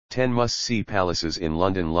10 Must-See Palaces in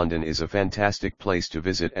London. London is a fantastic place to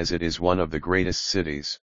visit as it is one of the greatest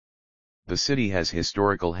cities. The city has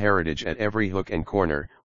historical heritage at every hook and corner,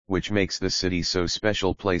 which makes the city so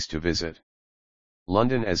special place to visit.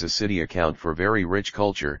 London as a city account for very rich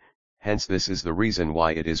culture, hence this is the reason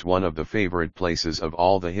why it is one of the favorite places of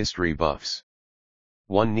all the history buffs.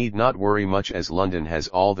 One need not worry much as London has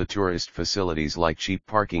all the tourist facilities like cheap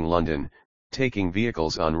parking. London, taking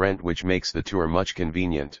vehicles on rent which makes the tour much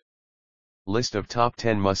convenient. List of top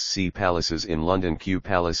 10 must-see palaces in London. Kew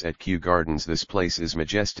Palace at Kew Gardens. This place is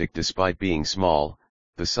majestic despite being small.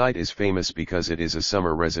 The site is famous because it is a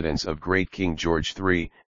summer residence of great King George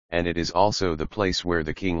III, and it is also the place where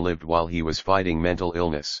the king lived while he was fighting mental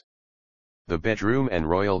illness. The bedroom and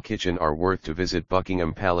royal kitchen are worth to visit.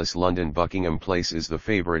 Buckingham Palace, London. Buckingham Palace is the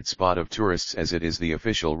favorite spot of tourists as it is the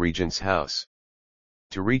official regent's house.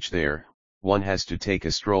 To reach there, one has to take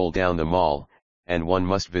a stroll down the Mall, and one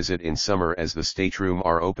must visit in summer as the stateroom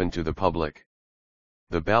are open to the public.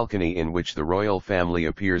 The balcony in which the royal family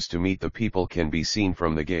appears to meet the people can be seen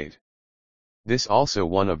from the gate. This also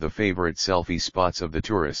one of the favorite selfie spots of the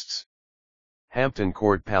tourists. Hampton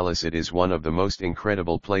Court Palace. It is one of the most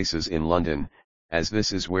incredible places in London, as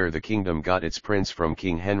this is where the kingdom got its prince from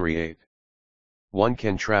King Henry VIII. One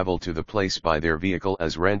can travel to the place by their vehicle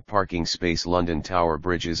as rent parking space. London Tower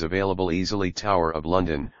Bridge is available easily. Tower of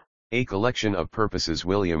London, a collection of purposes.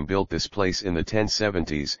 William built this place in the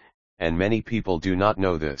 1070s, and many people do not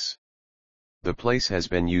know this. The place has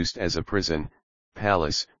been used as a prison,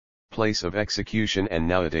 palace, place of execution, and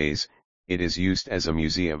nowadays, it is used as a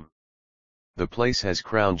museum. The place has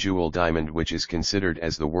crown jewel diamond which is considered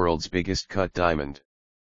as the world's biggest cut diamond.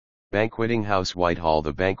 Banqueting House Whitehall.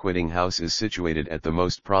 The Banqueting House is situated at the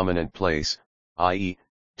most prominent place, i.e.,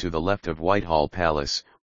 to the left of Whitehall Palace,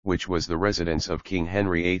 which was the residence of King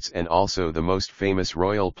Henry VIII and also the most famous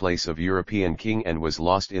royal place of European king and was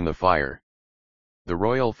lost in the fire. The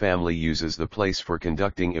royal family uses the place for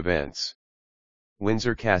conducting events.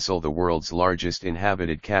 Windsor Castle. The world's largest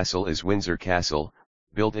inhabited castle is Windsor Castle,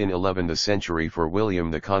 built in 11th century for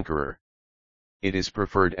William the Conqueror. It is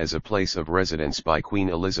preferred as a place of residence by Queen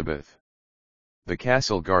Elizabeth. The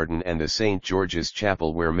Castle Garden and the St. George's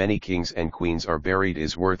Chapel where many kings and queens are buried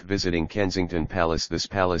is worth visiting. Kensington Palace. This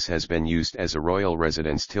palace has been used as a royal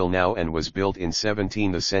residence till now and was built in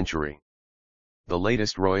 17th century. The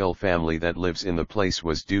latest royal family that lives in the place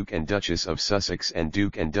was Duke and Duchess of Sussex and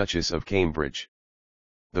Duke and Duchess of Cambridge.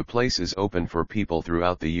 The place is open for people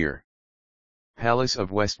throughout the year. Palace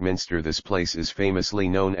of Westminster. This place is famously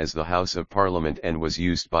known as the House of Parliament and was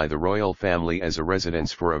used by the royal family as a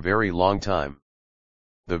residence for a very long time.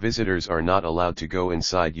 The visitors are not allowed to go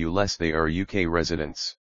inside unless they are UK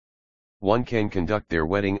residents. One can conduct their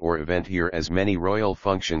wedding or event here as many royal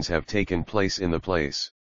functions have taken place in the place.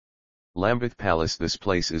 Lambeth Palace. This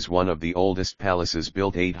place is one of the oldest palaces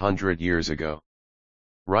built 800 years ago.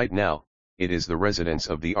 Right now, it is the residence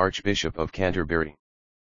of the Archbishop of Canterbury.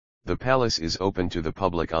 The palace is open to the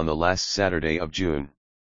public on the last Saturday of June.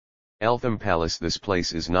 Eltham Palace. This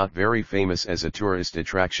place is not very famous as a tourist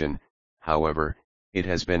attraction, however, it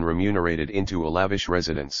has been remunerated into a lavish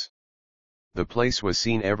residence. The place was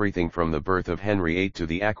seen everything from the birth of Henry VIII to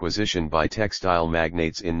the acquisition by textile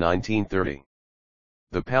magnates in 1930.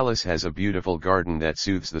 The palace has a beautiful garden that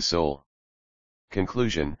soothes the soul.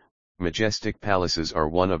 Conclusion: majestic palaces are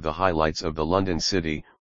one of the highlights of the London city,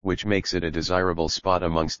 which makes it a desirable spot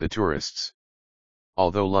amongst the tourists.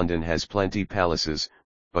 Although London has plenty palaces,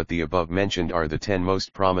 but the above mentioned are the 10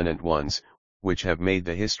 most prominent ones, which have made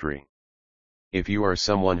the history. If you are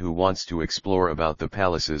someone who wants to explore about the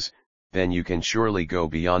palaces, then you can surely go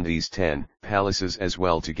beyond these 10 palaces as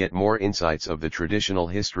well to get more insights of the traditional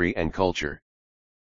history and culture.